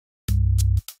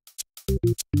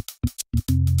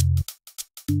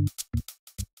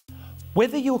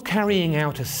Whether you're carrying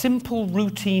out a simple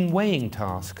routine weighing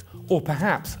task or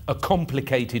perhaps a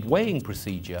complicated weighing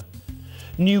procedure,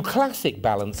 NewClassic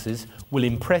balances will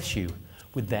impress you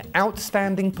with their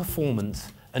outstanding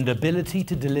performance and ability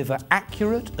to deliver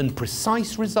accurate and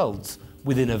precise results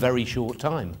within a very short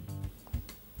time.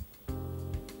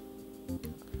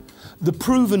 The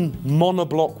proven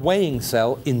MonoBloc weighing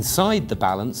cell inside the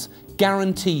balance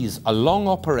guarantees a long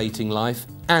operating life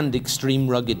and extreme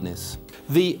ruggedness.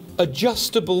 The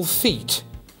adjustable feet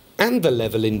and the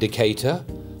level indicator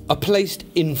are placed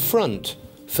in front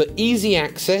for easy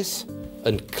access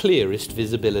and clearest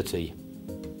visibility.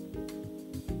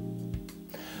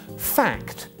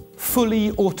 FACT,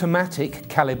 fully automatic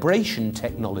calibration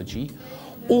technology,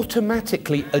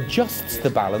 automatically adjusts the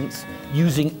balance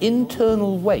using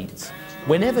internal weights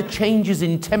whenever changes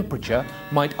in temperature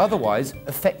might otherwise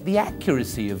affect the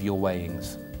accuracy of your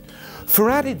weighings. For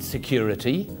added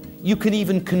security, you can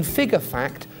even configure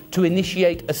FACT to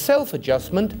initiate a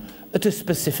self-adjustment at a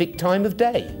specific time of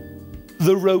day.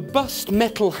 The robust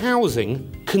metal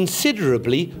housing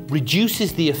considerably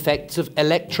reduces the effects of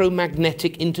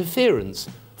electromagnetic interference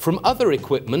from other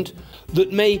equipment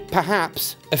that may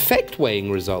perhaps affect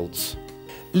weighing results,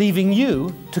 leaving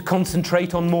you to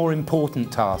concentrate on more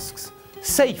important tasks,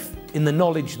 safe in the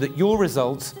knowledge that your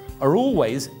results are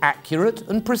always accurate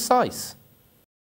and precise.